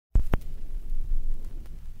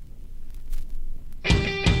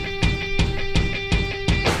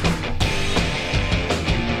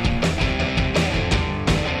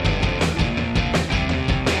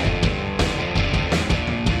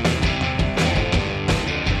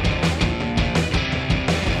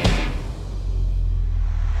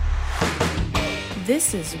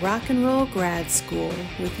This is Rock and Roll Grad School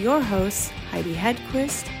with your hosts Heidi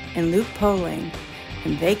Hedquist and Luke Poling,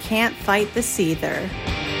 and they can't fight the seether.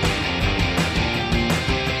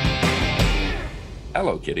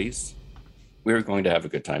 Hello, kiddies. We're going to have a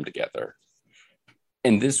good time together.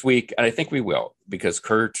 And this week, and I think we will, because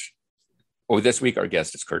this week our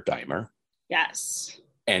guest is Kurt Deimer. Yes.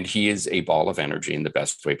 And he is a ball of energy in the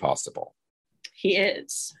best way possible. He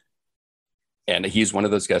is. And he's one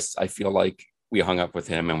of those guests, I feel like we hung up with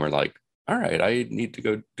him and we're like, all right, I need to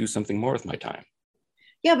go do something more with my time.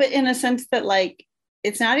 Yeah, but in a sense that like,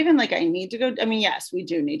 it's not even like I need to go. I mean, yes, we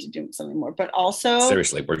do need to do something more, but also.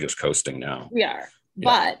 Seriously, we're just coasting now. We are. Yeah.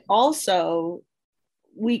 But also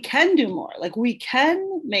we can do more. Like we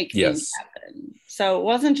can make things happen. So it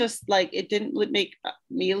wasn't just like, it didn't make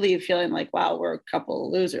me leave feeling like, wow, we're a couple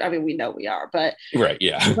of losers. I mean, we know we are, but right.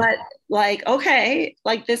 Yeah. But like, okay,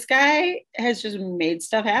 like this guy has just made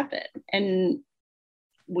stuff happen and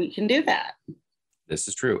we can do that. This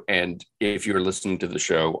is true. And if you're listening to the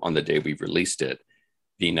show on the day we released it,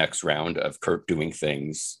 the next round of Kurt doing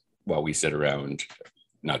things while we sit around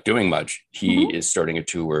not doing much, he is starting a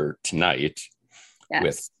tour tonight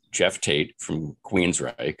with Jeff Tate from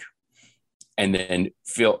Queensryche. And then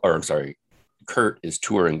Kurt is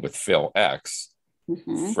touring with Phil X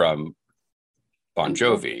from Bon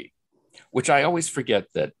Jovi, which I always forget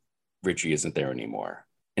that Richie isn't there anymore.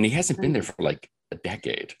 And he hasn't been there for like a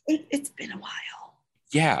decade. It's been a while.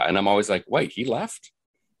 Yeah. And I'm always like, wait, he left?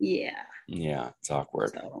 Yeah. Yeah, it's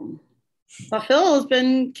awkward. But Phil has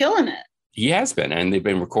been killing it. He has been. And they've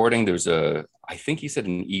been recording. There's I think he said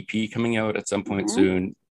an EP coming out at some point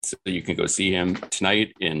soon. So you can go see him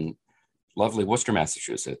tonight in lovely Worcester,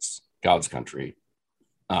 Massachusetts, God's country.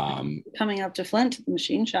 Coming up to Flint to the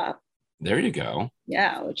Machine Shop. There you go.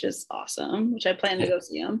 Yeah, which is awesome, which I plan to go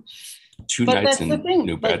see him. Two nights in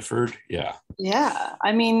New Bedford. Yeah. Yeah.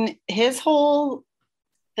 I mean, his whole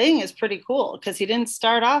thing is pretty cool because he didn't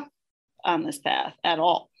start off on this path at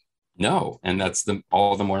all. No, and that's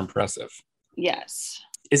all the more impressive. Yes.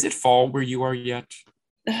 Is it fall where you are yet?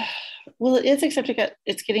 Well, it is, except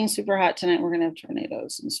it's getting super hot tonight. We're going to have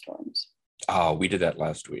tornadoes and storms. Oh, we did that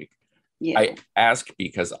last week. Yeah. I ask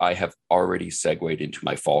because I have already segued into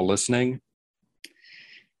my fall listening.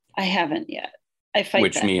 I haven't yet. I fight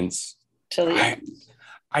which means till the end.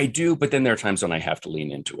 I do, but then there are times when I have to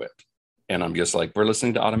lean into it. And I'm just like, we're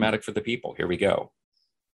listening to Automatic for the People. Here we go.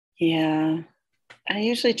 Yeah. I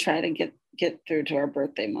usually try to get through to our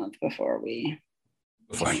birthday month before you.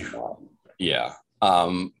 Yeah.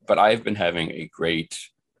 But I've been having a great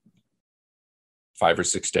 5 or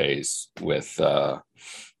 6 days with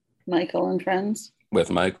Michael and friends.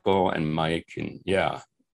 With Michael and Mike, and yeah.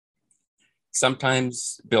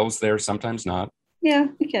 Sometimes Bill's there, sometimes not. Yeah,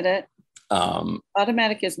 I get it.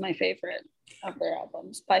 Automatic is my favorite of their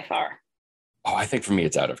albums by far. Oh, I think for me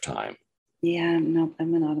it's Out of Time. Yeah, no,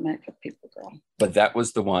 I'm an Automatic for the People girl. But that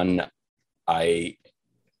was the one I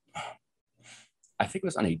think it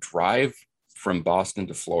was on a drive from Boston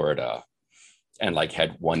to Florida, and like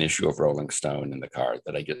had one issue of Rolling Stone in the car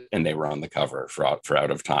and they were on the cover for Out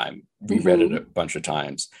of Time. Reread it a bunch of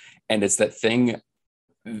times. And it's that thing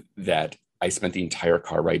that I spent the entire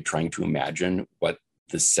car ride trying to imagine what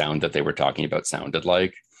the sound that they were talking about sounded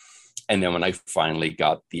like. And then when I finally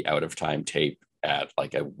got the Out of Time tape at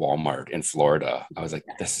like a Walmart in Florida, I was like,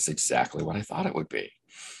 this is exactly what I thought it would be.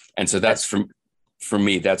 And so that's for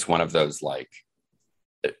me, that's one of those like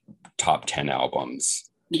top 10 albums.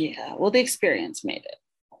 Yeah, well, the experience made it.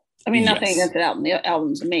 I mean, nothing against the album. The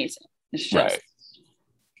album's amazing. It's just...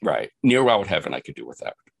 Right. Near Wild Heaven I could do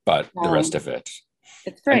without, but the rest of it.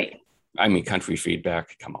 It's great. I mean, Country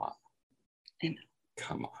Feedback, come on. I know.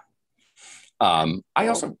 Come on. I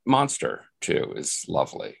also, Monster too is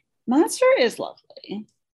lovely. Monster is lovely.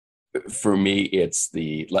 For me, it's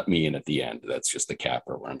the Let Me In at the end. That's just the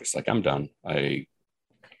capper where I'm just like, I'm done. Hang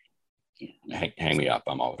me up.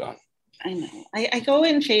 I'm all done. I know. I go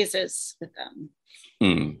in phases with them.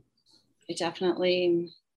 I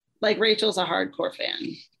definitely, like Rachel's a hardcore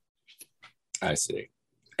fan. I see.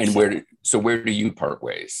 And where do you part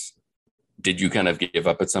ways? Did you kind of give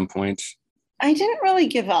up at some point? I didn't really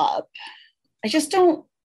give up. I just don't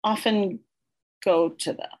often go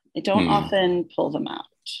to them. I don't often pull them out.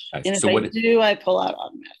 And if I do, I pull out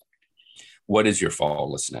Automatic. What is your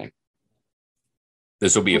fall listening?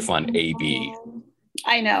 This will be a fun A-B.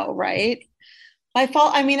 I know, right? I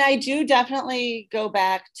do definitely go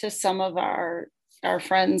back to some of our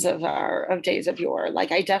friends of days of yore.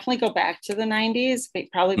 Like I definitely go back to the 90s,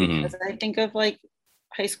 probably because I think of like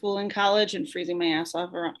high school and college and freezing my ass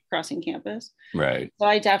off crossing campus. Right. So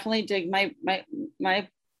I definitely dig my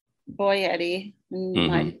boy Eddie and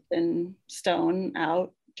my and Stone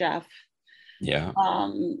out, Jeff. Yeah.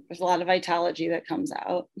 There's a lot of Vitology that comes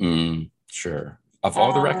out. Sure. Of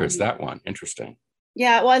all the records, that one. Interesting.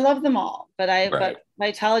 Yeah, well, I love them all, but Right. but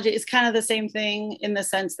Vitology is kind of the same thing in the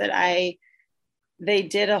sense that they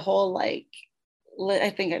did a whole like, I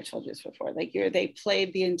think I've told you this before, like they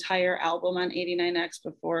played the entire album on 89X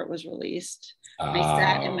before it was released. I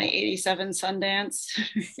sat in my 87 Sundance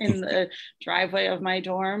in the driveway of my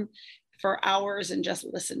dorm for hours and just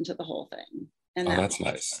listened to the whole thing. And that's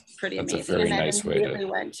nice. Pretty that's amazing. A very and then nice immediately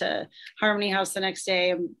went to Harmony House the next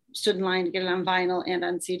day and stood in line to get it on vinyl and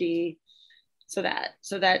on CD. So that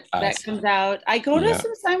comes out. I go to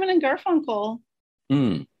some Simon and Garfunkel.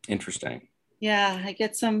 Interesting. Yeah, I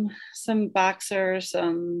get some Boxer,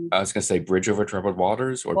 some. I was gonna say Bridge Over Troubled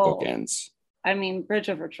Waters or Bookends. I mean, Bridge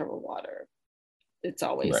Over Troubled Water. It's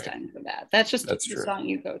always time for that. That's the song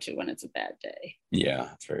you go to when it's a bad day. Yeah,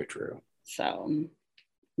 that's very true. So,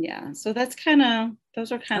 yeah. So those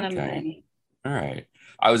are kind of my. All right.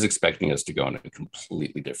 I was expecting us to go on a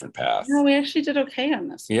completely different path. No, we actually did okay on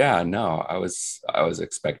this. Yeah, no, I was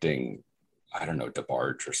expecting, I don't know,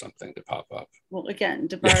 DeBarge or something to pop up. Well, again,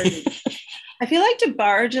 DeBarge. I feel like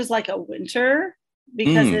DeBarge is like a winter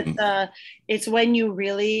because it's when you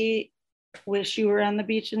really wish you were on the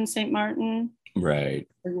beach in St. Martin. Right.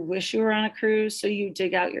 Or you wish you were on a cruise, so you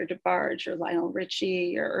dig out your DeBarge, your Lionel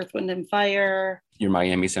Richie, your Earth, Wind and Fire. Your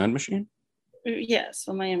Miami Sound Machine? Yes,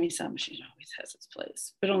 well, Miami Sound Machine always has its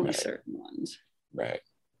place, but only certain ones. Right.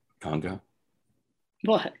 Conga?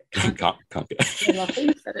 What? Conga. I love that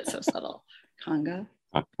you said it so subtle. Conga?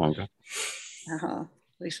 Conga. At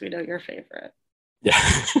least we know your favorite. Yeah.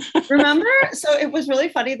 Remember? So it was really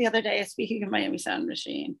funny the other day, speaking of Miami Sound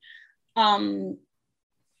Machine.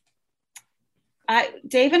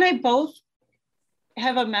 Dave and I both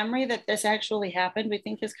have a memory that this actually happened. We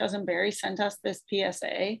think his cousin Barry sent us this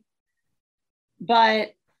PSA.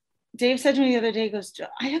 But Dave said to me the other day, he goes,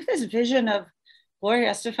 I have this vision of Gloria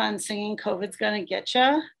Estefan singing COVID's Gonna Get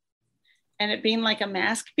Ya and it being like a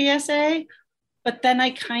mask PSA. But then I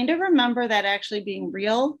kind of remember that actually being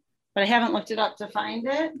real, but I haven't looked it up to find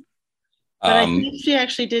it. But I think she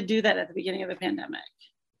actually did do that at the beginning of the pandemic.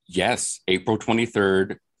 Yes, April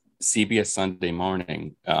 23rd, CBS Sunday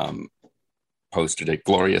Morning posted it.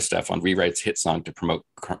 Gloria Estefan rewrites hit song to promote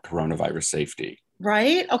coronavirus safety.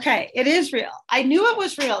 Right? Okay, it is real. I knew it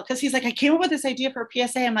was real because he's like, I came up with this idea for a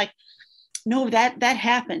PSA. I'm like, no, that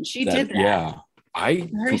happened. She did that. Yeah, I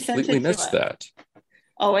completely missed that.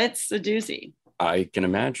 Oh, it's a doozy. I can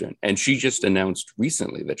imagine. And she just announced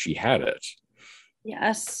recently that she had it.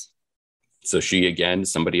 Yes. So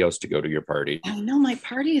somebody else to go to your party. I know my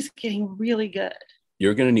party is getting really good.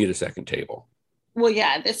 You're going to need a second table. Well,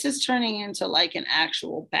 yeah, this is turning into like an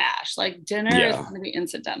actual bash. Like dinner is going to be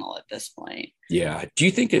incidental at this point. Yeah. Do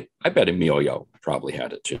you think I bet Emilio probably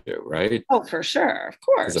had it too, right? Oh, for sure. Of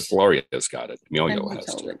course. Because if Gloria's got it, Emilio has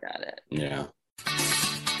totally got it. Yeah.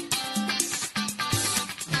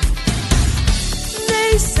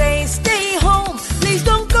 They say stay home, please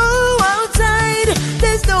don't go outside.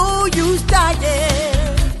 There's no use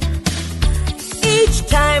dying. Each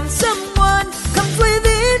time someone comes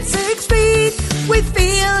within 6 feet, we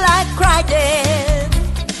feel like crying.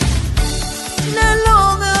 Not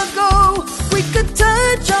long ago, we could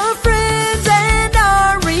touch our friends and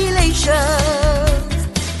our relations.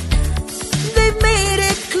 They've made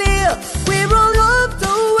it clear we're all hooked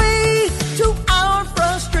away to our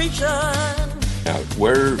frustration. Now,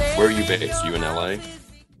 where are you based? You in LA?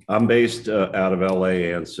 I'm based out of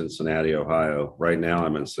LA and Cincinnati, Ohio. Right now,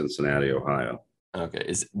 I'm in Cincinnati, Ohio.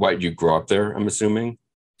 Okay. Did you grow up there, I'm assuming?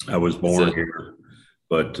 I was born here,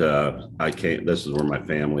 but this is where my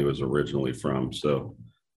family was originally from. So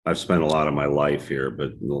I've spent a lot of my life here,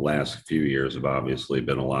 but in the last few years have obviously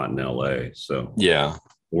been a lot in LA. So yeah,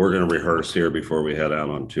 we're going to rehearse here before we head out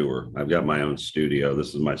on tour. I've got my own studio.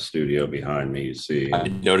 This is my studio behind me, you see. I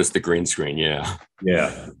noticed the green screen, yeah.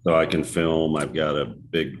 Yeah, so I can film. I've got a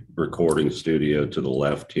big recording studio to the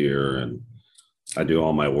left here, and I do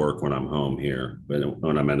all my work when I'm home here. But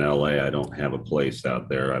when I'm in LA, I don't have a place out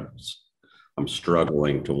there. I'm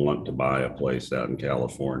struggling to want to buy a place out in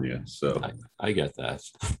California. So I get that.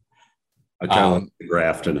 I kind of like the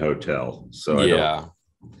Grafton Hotel. So yeah.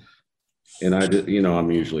 And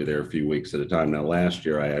I'm usually there a few weeks at a time. Now, last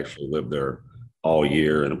year, I actually lived there all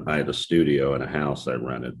year, and I had a studio and a house I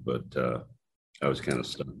rented, but I was kind of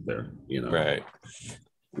stuck there, Right.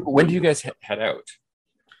 When do you guys head out?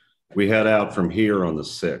 We head out from here on the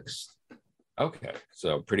 6th. Okay,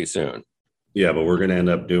 so pretty soon. Yeah, but we're going to end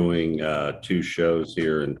up doing 2 shows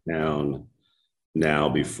here in town now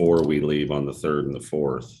before we leave on the 3rd and the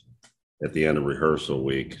 4th. at the end of rehearsal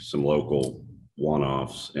week, some local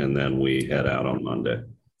one-offs, and then we head out on Monday.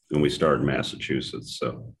 And we start in Massachusetts.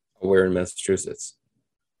 So We're in Massachusetts.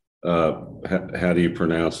 how do you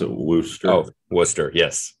pronounce it? Worcester? Oh, Worcester.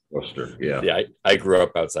 Yes. Worcester. Yeah. Yeah. I grew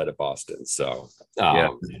up outside of Boston. So, Yeah.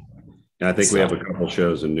 And I think we have a couple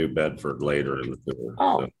shows in New Bedford later in the tour.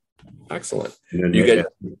 Oh, so. Excellent. And then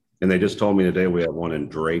and they just told me today we have one in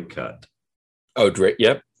Draycott. Oh, Drake.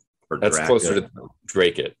 Yep. That's Dracut. closer to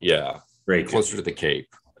Draycott. Yeah. Draycott. Closer to the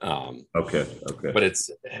Cape. Okay. But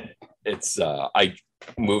it's I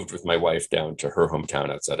moved with my wife down to her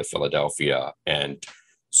hometown outside of Philadelphia, and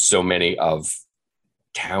so many of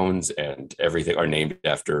towns and everything are named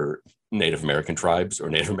after Native American tribes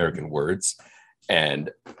or Native American words.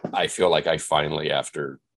 And I feel like I finally,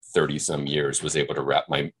 after 30 some years, was able to wrap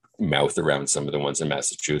my mouth around some of the ones in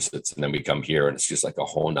Massachusetts. And then we come here and it's just like a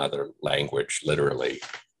whole nother language, literally,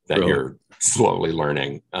 that you're slowly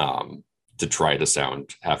learning to try to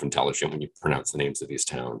sound half intelligent when you pronounce the names of these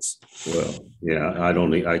towns. Well, yeah,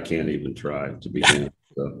 I can't even try to begin.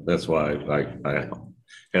 So that's why I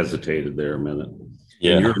hesitated there a minute.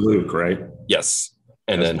 Yeah. And you're Luke, right? Yes.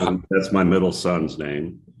 And that's my middle son's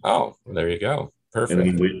name. Oh, there you go.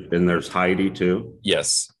 Perfect. And there's Heidi too.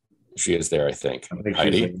 Yes, she is there, I think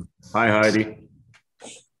Heidi. Hi, Heidi.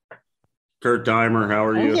 Kurt Deimer, how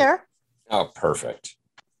are you? Here. Oh, perfect.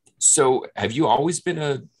 So have you always been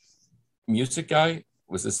a music guy?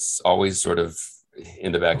 Was this always sort of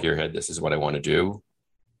in the back of your head, this is what I want to do?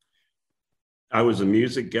 I was a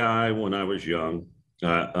music guy when I was young.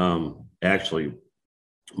 Actually,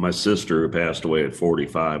 my sister, who passed away at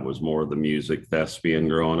 45, was more of the music thespian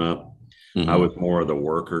growing up. Mm-hmm. I was more of the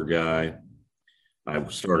worker guy. I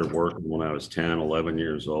started working when I was 10, 11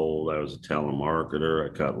 years old. I was a telemarketer.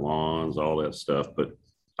 I cut lawns, all that stuff. But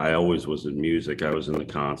I always was in music. I was in the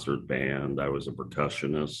concert band. I was a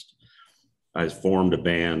percussionist. I formed a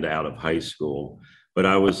band out of high school, but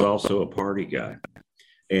I was also a party guy,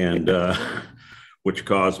 and which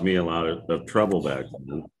caused me a lot of trouble back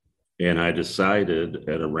then. And I decided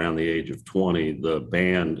at around the age of 20, the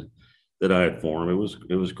band that I had formed,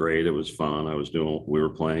 it was great. It was fun. We were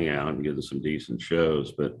playing out and getting some decent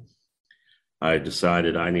shows, but I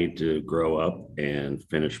decided I need to grow up and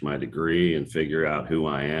finish my degree and figure out who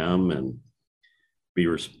I am and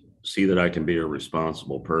see that I can be a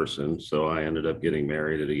responsible person. So I ended up getting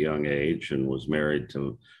married at a young age and was married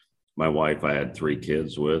to my wife I had 3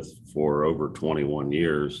 kids with for over 21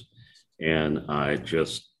 years. And I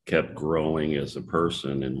just kept growing as a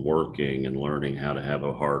person and working and learning how to have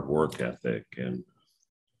a hard work ethic, and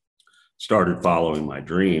started following my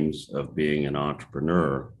dreams of being an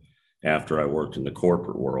entrepreneur after I worked in the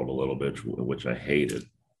corporate world a little bit, which I hated.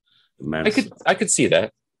 I could see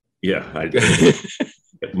that. Yeah, I did.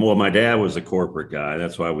 Well, my dad was a corporate guy.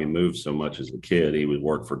 That's why we moved so much as a kid. He would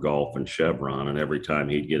work for Gulf and Chevron, and every time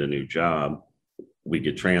he'd get a new job, we'd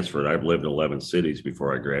get transferred. I've lived in 11 cities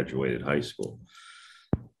before I graduated high school.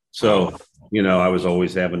 So, I was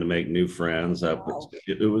always having to make new friends. It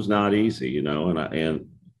was not easy, I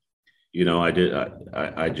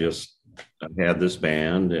had this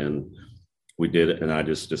band and we did it. And I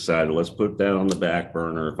just decided, let's put that on the back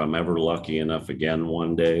burner. If I'm ever lucky enough again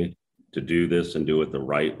one day to do this and do it the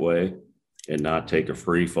right way and not take a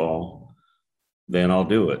free fall, then I'll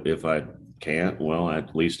do it. If I can't, well,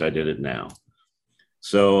 at least I did it now.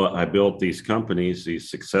 So I built these companies, these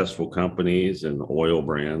successful companies and oil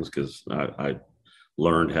brands, because I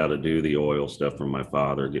learned how to do the oil stuff from my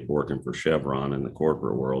father, working for Chevron in the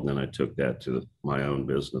corporate world. And then I took that to my own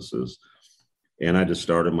businesses. And I just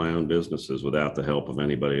started my own businesses without the help of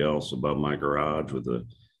anybody else, above my garage with a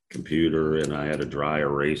computer. And I had a dry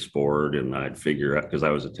erase board, and I'd figure out, because I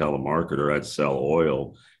was a telemarketer, I'd sell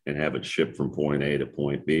oil and have it shipped from point A to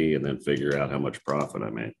point B and then figure out how much profit I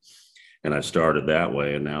made. And I started that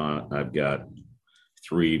way. And now I've got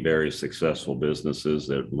 3 very successful businesses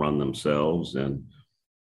that run themselves. And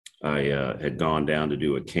I had gone down to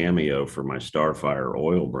do a cameo for my Starfire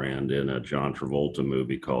oil brand in a John Travolta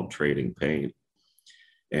movie called Trading Paint.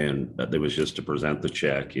 And it was just to present the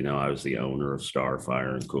check. I was the owner of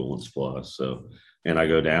Starfire and Coolants Plus. So, and I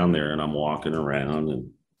go down there and I'm walking around and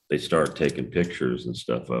they start taking pictures and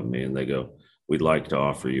stuff of me. And they go, "We'd like to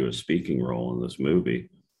offer you a speaking role in this movie.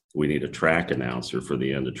 We need a track announcer for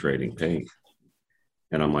the end of Trading Paint."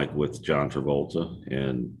 And I'm like, with John Travolta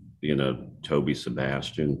and, Toby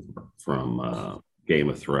Sebastian from Game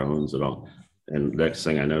of Thrones and all. And next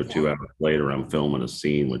thing I know, 2 hours later, I'm filming a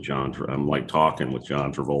scene with I'm like talking with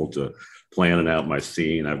John Travolta, planning out my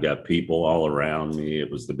scene. I've got people all around me.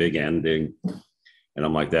 It was the big ending. And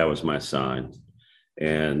I'm like, that was my sign.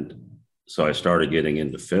 And so I started getting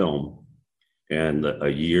into film. And about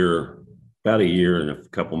a year and a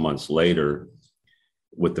couple months later,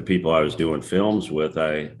 with the people I was doing films with,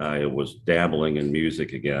 I was dabbling in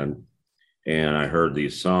music again. And I heard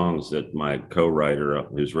these songs that my co-writer,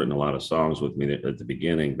 who's written a lot of songs with me at the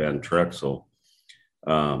beginning, Ben Trexel,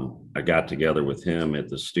 I got together with him at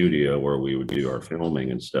the studio where we would do our filming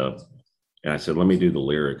and stuff. And I said, let me do the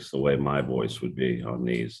lyrics the way my voice would be on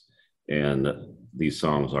these. And these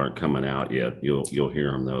songs aren't coming out yet. You'll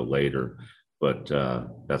hear them though later. But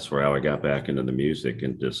that's where how I got back into the music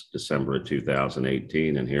in December of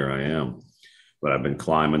 2018. And here I am. But I've been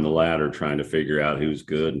climbing the ladder trying to figure out who's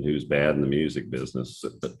good and who's bad in the music business.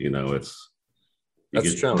 You know, that's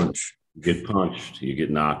a challenge. You get punched, you get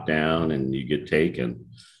knocked down, and you get taken.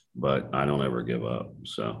 But I don't ever give up.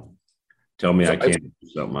 So tell me I can't do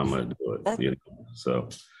something, I'm going to do it. You know? So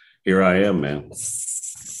here I am, man.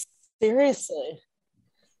 Seriously.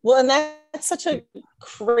 Well, and that's such a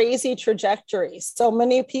crazy trajectory. So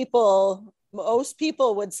many people, most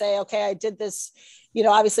people would say, okay, I did this. You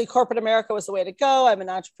know, obviously corporate America was the way to go. I'm an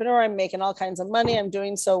entrepreneur. I'm making all kinds of money. I'm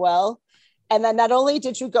doing so well. And then not only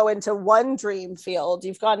did you go into one dream field,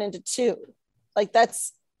 you've gone into two. Like,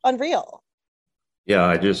 that's unreal.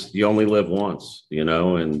 Yeah, you only live once, you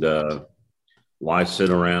know, and why sit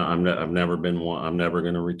around? I've never been one. I'm never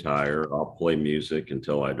going to retire. I'll play music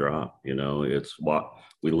until I drop. You know, it's what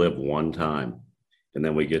we live one time and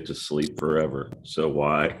then we get to sleep forever. So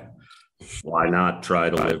why not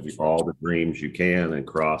try to live all the dreams you can and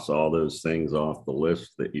cross all those things off the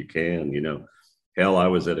list that you can? You know, hell, I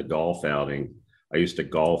was at a golf outing. I used to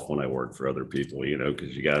golf when I worked for other people, you know,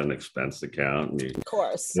 because you got an expense account. And of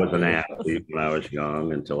course. I was an athlete when I was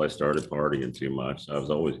young until I started partying too much. I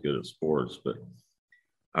was always good at sports, but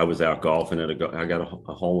I was out golfing I got a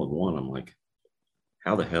hole in one. I'm like,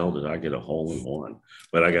 how the hell did I get a hole in one?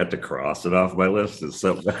 But I got to cross it off my list as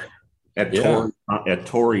something. At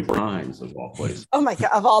Torrey Pines, of all places. Oh my God,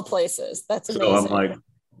 of all places. That's amazing. So I'm like,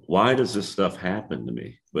 why does this stuff happen to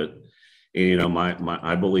me? But, you know,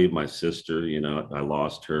 I believe my sister, you know, I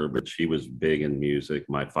lost her, but she was big in music.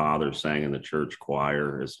 My father sang in the church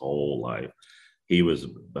choir his whole life. He was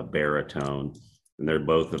a baritone, and they're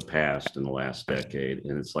both have passed in the last decade.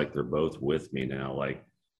 And it's like they're both with me now. Like,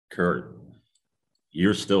 Kurt,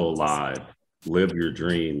 you're still alive. Live your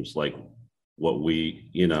dreams. Like, what we,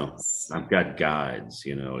 you know, I've got guides,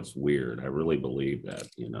 you know, it's weird. I really believe that,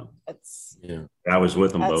 you know. I was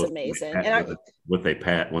with them both. That's amazing.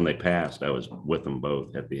 When they passed, I was with them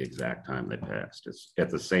both at the exact time they passed. It's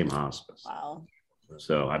at the same hospice. Wow.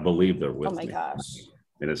 So I believe they're with me. Oh my gosh.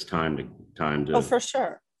 And it's time to. Oh, for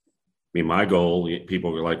sure. I mean, my goal,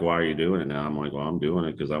 people are like, why are you doing it now? I'm like, well, I'm doing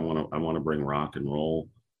it because I want to bring rock and roll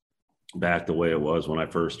back the way it was when I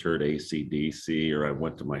first heard AC/DC, or I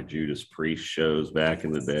went to my Judas Priest shows back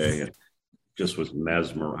in the day and just was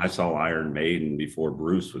mesmerized. I saw Iron Maiden before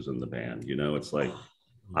Bruce was in the band. You know, it's like,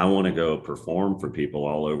 I want to go perform for people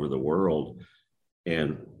all over the world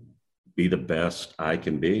and be the best I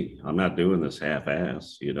can be. I'm not doing this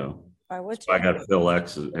half-ass, you know. Why would you? So I got Phil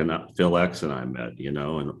X and I met, you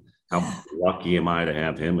know, and how lucky am I to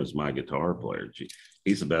have him as my guitar player?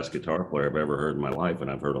 He's the best guitar player I've ever heard in my life. And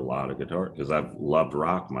I've heard a lot of guitar because I've loved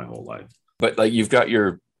rock my whole life. But like, you've got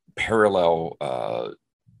your parallel,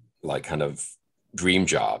 like kind of dream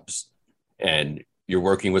jobs, and you're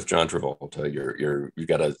working with John Travolta, you've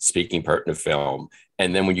got a speaking part in a film.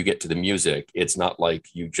 And then when you get to the music, it's not like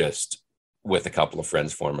you just, with a couple of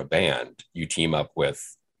friends, form a band. You team up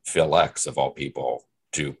with Phil X, of all people,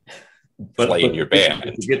 to play in your band.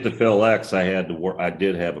 To get to Phil X, I had to work. I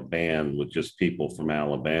did have a band with just people from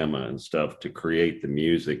Alabama and stuff to create the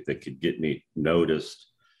music that could get me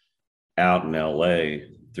noticed out in LA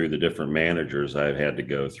through the different managers I had to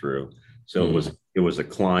go through. So it was a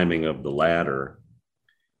climbing of the ladder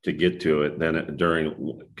to get to it. Then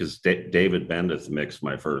because David Bendeth mixed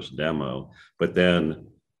my first demo, but then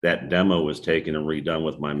that demo was taken and redone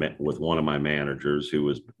with one of my managers who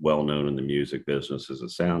was well known in the music business as a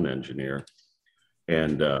sound engineer.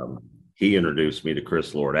 And he introduced me to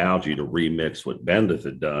Chris Lord-Alge to remix what Bendeth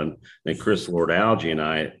had done. And Chris Lord-Alge and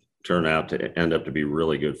I turned out to end up to be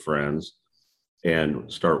really good friends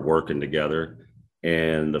and start working together.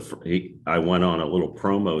 And I went on a little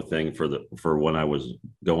promo thing for when I was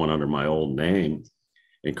going under my old name.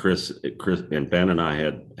 And Chris and Ben and I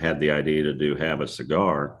had the idea to do Have a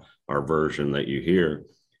Cigar, our version that you hear.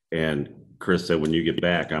 And Chris said, when you get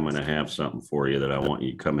back, I'm going to have something for you that I want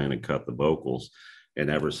you to come in and cut the vocals.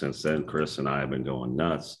 And ever since then, Chris and I have been going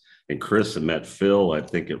nuts. And Chris had met Phil, I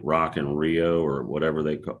think, at Rock in Rio or whatever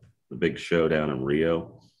they call the big show down in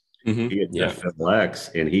Rio. Mhm. He had Yeah. Phil X,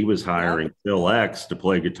 and he was hiring Phil X to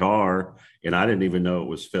play guitar, and I didn't even know it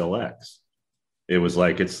was Phil X. It was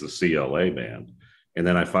like, it's the CLA band. And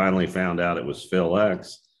then I finally found out it was Phil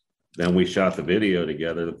X. Then we shot the video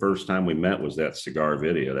together. The first time we met was that cigar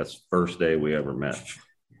video. That's the first day we ever met.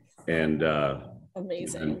 And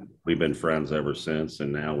Amazing. we've been friends ever since.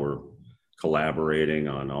 And now we're collaborating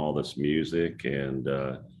on all this music. And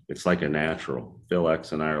it's like a natural. Phil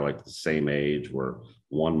X and I are like the same age. We're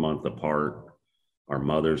 1 month apart. Our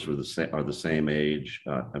mothers are the same age.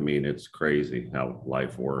 I mean, it's crazy how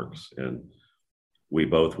life works. And we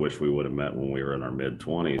both wish we would have met when we were in our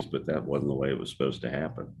mid-20s, but that wasn't the way it was supposed to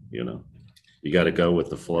happen. You know, you got to go with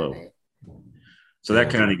the flow. So that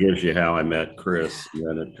kind of gives you how I met Chris, and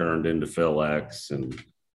then it turned into Phil X. And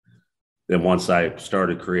then once I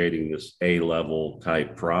started creating this A-level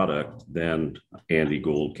type product, then Andy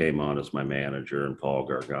Gould came on as my manager and Paul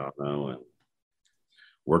Gargano, and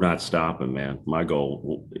we're not stopping, man. My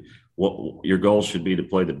goal, what your goal should be to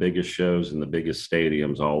play the biggest shows in the biggest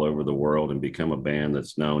stadiums all over the world and become a band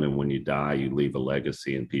that's known. And when you die, you leave a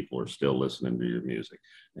legacy and people are still listening to your music.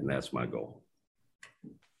 And that's my goal.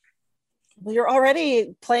 Well, you're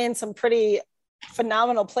already playing some pretty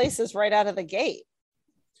phenomenal places right out of the gate.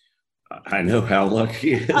 I know how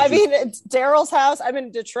lucky it is. I mean, it's Daryl's house. I'm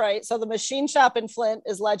in Detroit. So the Machine Shop in Flint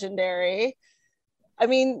is legendary. I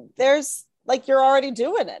mean, there's, like, you're already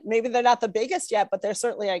doing it. Maybe they're not the biggest yet, but they're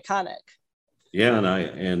certainly iconic. Yeah,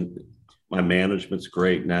 and my management's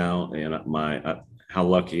great now, and how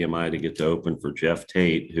lucky am I to get to open for Jeff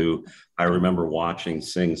Tate, who I remember watching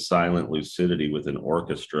sing Silent Lucidity with an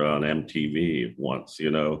orchestra on MTV once, you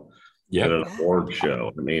know, at an award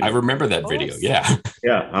show. I mean, I remember that video. Yeah.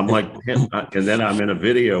 Yeah, I'm like him, and then I'm in a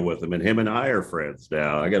video with him, and him and I are friends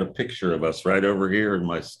now. I got a picture of us right over here in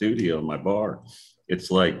my studio, in my bar. It's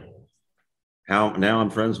like, how now I'm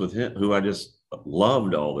friends with him, who I just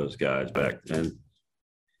loved all those guys back then.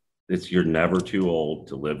 You're never too old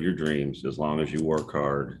to live your dreams as long as you work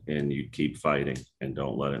hard and you keep fighting and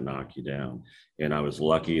don't let it knock you down. And I was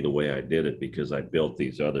lucky the way I did it because I built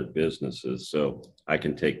these other businesses so I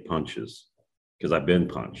can take punches, because I've been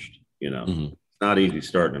punched, you know. It's not easy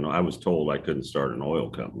starting. I was told I couldn't start an oil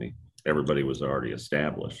company. Everybody was already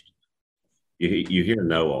established. You hear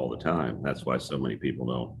no all the time. That's why so many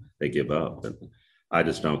people they give up. But I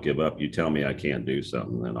just don't give up. You tell me I can't do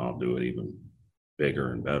something, then I'll do it even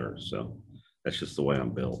bigger and better. So that's just the way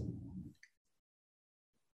I'm built.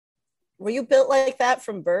 Were you built like that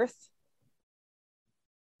from birth?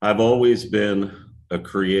 I've always been a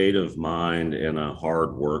creative mind and a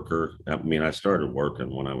hard worker. I mean, I started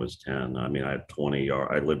working when I was 10. I mean, I had 20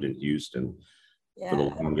 yards. I lived in Houston for the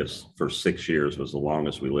longest, for 6 years was the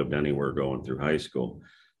longest we lived anywhere going through high school.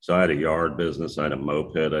 So I had a yard business. I had a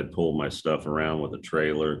moped. I'd pull my stuff around with a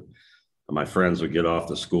trailer. My friends would get off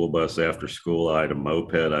the school bus after school. I had a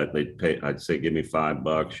moped. I'd say, give me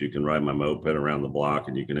 $5. You can ride my moped around the block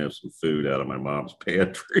and you can have some food out of my mom's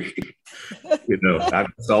pantry. You know, I've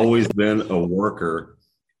always been a worker,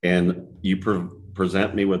 and you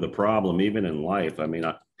present me with a problem, even in life. I mean,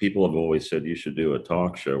 people have always said you should do a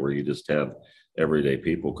talk show where you just have everyday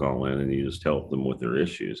people call in and you just help them with their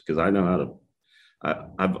issues. Because I know how to,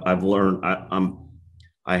 I've learned,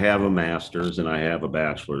 I have a master's and I have a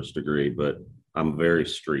bachelor's degree, but I'm very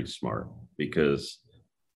street smart because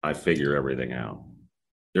I figure everything out.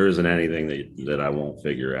 There isn't anything that I won't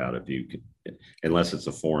figure out unless it's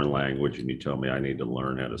a foreign language and you tell me I need to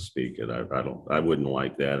learn how to speak it. I wouldn't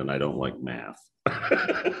like that, and I don't like math.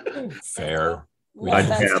 Fair. I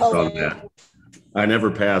passed on that. I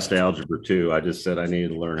never passed algebra 2. I just said I needed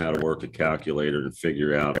to learn how to work a calculator and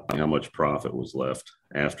figure out how much profit was left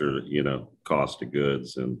after, you know, cost of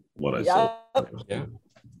goods and what I sold. Yeah.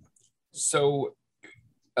 So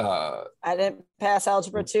I didn't pass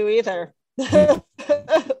algebra 2 either.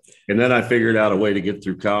 And then I figured out a way to get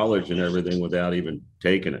through college and everything without even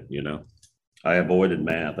taking it, you know. I avoided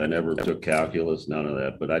math. I never took calculus, none of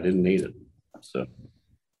that, but I didn't need it. So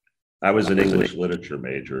I was an English literature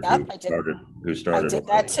major who started. I did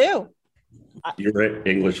that too. You're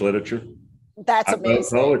English literature? That's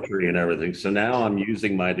amazing. I wrote poetry and everything. So now I'm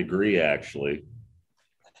using my degree actually,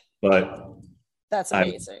 but that's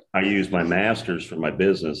amazing. I use my master's for my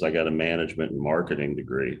business. I got a management and marketing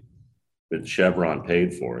degree, but Chevron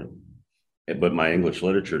paid for it. But my English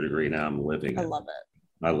literature degree, now I'm living it. I love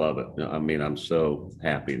it. I love it. I mean, I'm so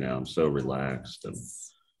happy now. I'm so relaxed. And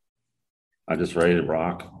I'm just ready to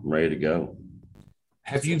rock. I'm ready to go.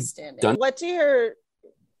 Have you done? What do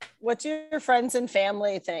your friends and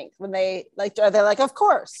family think when they like? Are they like, of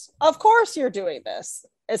course you're doing this?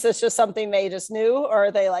 Is this just something they just knew, or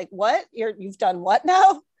are they like, what? You've done what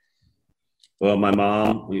now? Well, my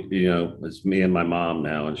mom, it's me and my mom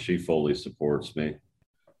now, and she fully supports me.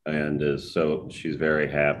 And so she's very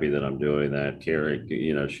happy that I'm doing that. Carrie,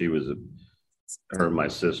 her and my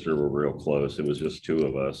sister were real close. It was just two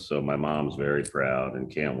of us. So my mom's very proud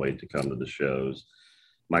and can't wait to come to the shows.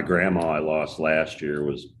 My grandma I lost last year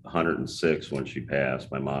was 106 when she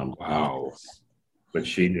passed. My mom. Wow. But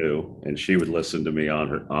she knew, and she would listen to me on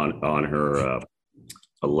her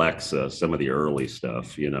Alexa, some of the early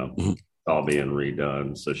stuff, all being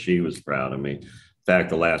redone. So she was proud of me. In fact,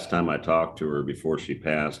 the last time I talked to her before she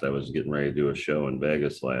passed, I was getting ready to do a show in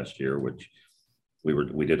Vegas last year, which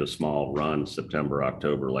we did a small run September,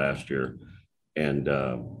 October last year, and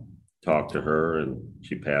talked to her, and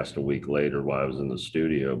she passed a week later while I was in the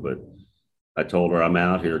studio. But I told her, I'm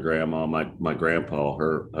out here, Grandma. My grandpa,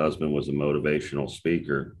 her husband, was a motivational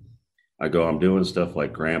speaker. I go, I'm doing stuff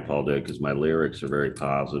like Grandpa did because my lyrics are very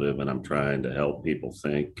positive, and I'm trying to help people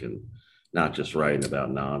think and not just writing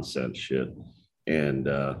about nonsense shit. And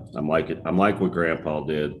I'm like what Grandpa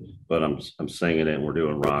did, but I'm singing it, and we're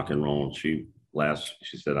doing rock and roll. And she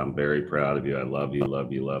said, I'm very proud of you. I love you,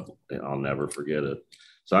 love you, love you. I'll never forget it.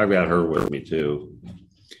 So I've got her with me too.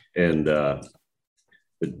 And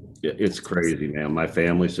it's crazy, man. My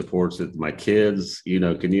family supports it. My kids,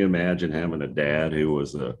 can you imagine having a dad who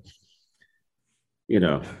was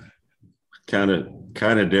kind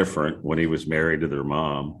of different when he was married to their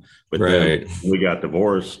mom, but right. Then we got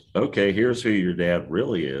divorced. Okay, here's who your dad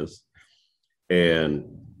really is. And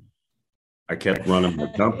I kept running my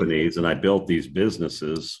companies, and I built these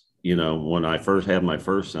businesses. When I first had my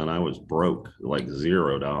first son, I was broke, like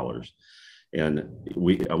 $0. And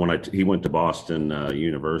he went to Boston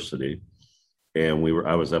University, and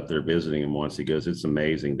I was up there visiting him once. He goes, it's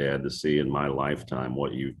amazing, Dad, to see in my lifetime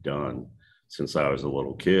what you've done since I was a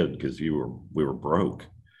little kid, because we were broke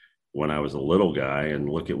when I was a little guy, and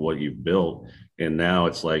look at what you've built. And now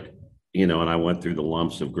it's like, and I went through the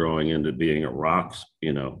lumps of growing into being a rock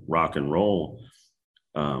and roll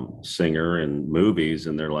singer in movies.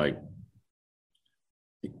 And they're like,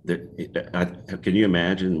 can you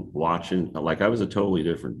imagine watching? Like, I was a totally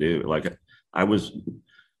different dude. Like, I was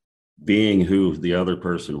being who the other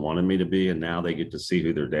person wanted me to be, and now they get to see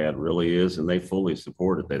who their dad really is, and they fully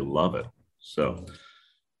support it. They love it. So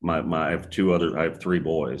I have three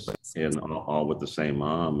boys, and all with the same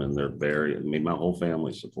mom, and my whole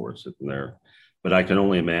family supports it. But I can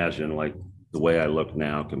only imagine, like, the way I look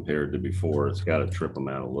now compared to before. It's got to trip them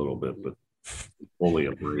out a little bit, but fully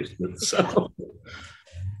embraced it. So,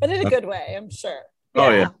 but in a good way, I'm sure. Oh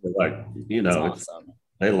yeah, like, it's awesome.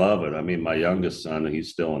 They love it. I mean, my youngest son, he's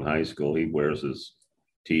still in high school. He wears his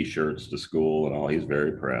T-shirts to school and all. He's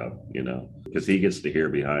very proud, because he gets to hear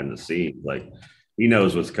behind the scenes. Like, he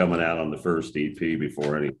knows what's coming out on the first EP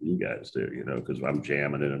before any of you guys do, because I'm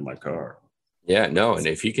jamming it in my car. Yeah, no, and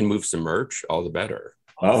if he can move some merch, all the better.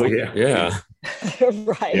 Oh yeah, yeah,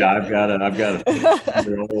 right. Yeah, I've got a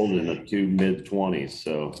year-old and a 2 mid-20s.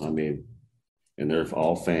 So I mean, and they're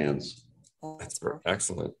all fans. That's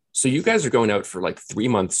excellent. So you guys are going out for like 3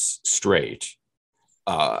 months straight.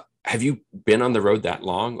 Have you been on the road that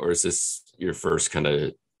long, or is this your first kind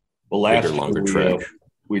of longer trip?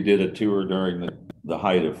 We did a tour during the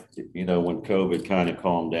height of, when COVID kind of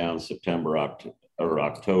calmed down,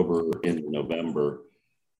 October into November.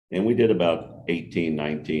 And we did about 18,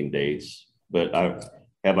 19 dates. But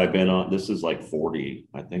have I been on, this is like 40,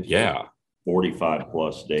 I think. Yeah. 45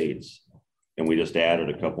 plus dates. And we just added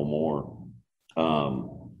a couple more.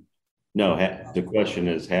 No, the question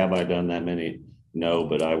is, have I done that many? No,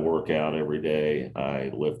 but I work out every day.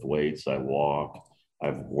 I lift weights. I walk. I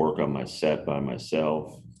work on my set by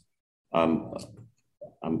myself. I'm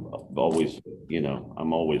always,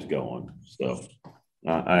 I'm always going. So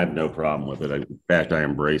I have no problem with it. In fact, I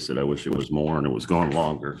embrace it. I wish it was more and it was going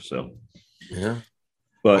longer. So, yeah.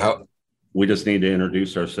 But we just need to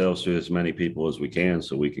introduce ourselves to as many people as we can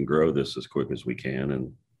so we can grow this as quick as we can.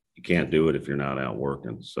 And you can't do it if you're not out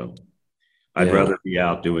working. So I'd rather be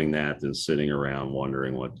out doing that than sitting around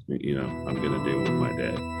wondering what, I'm going to do with my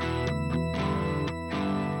day.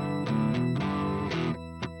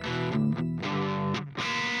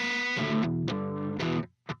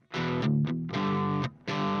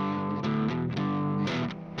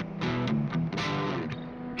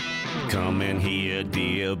 Come in here,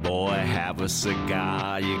 dear boy, have a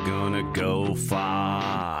cigar. You're gonna go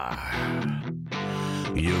far.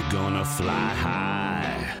 You're gonna fly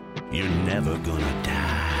high. You're never gonna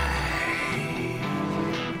die.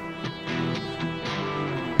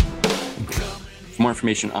 For more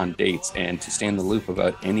information on dates and to stay in the loop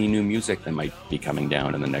about any new music that might be coming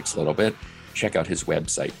down in the next little bit, check out his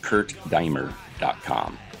website,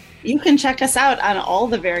 kurtdeimer.com. You can check us out on all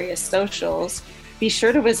the various socials. Be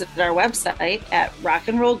sure to visit our website at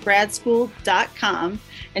rockandrollgradschool.com,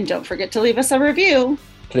 and don't forget to leave us a review.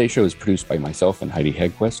 Today's show is produced by myself and Heidi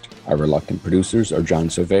Hegquist. Our reluctant producers are John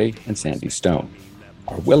Sauvé and Sandy Stone.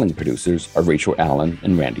 Our willing producers are Rachel Allen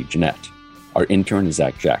and Randy Jeanette. Our intern is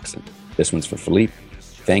Zach Jackson. This one's for Philippe.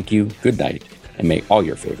 Thank you, good night, and may all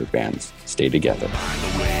your favorite bands stay together.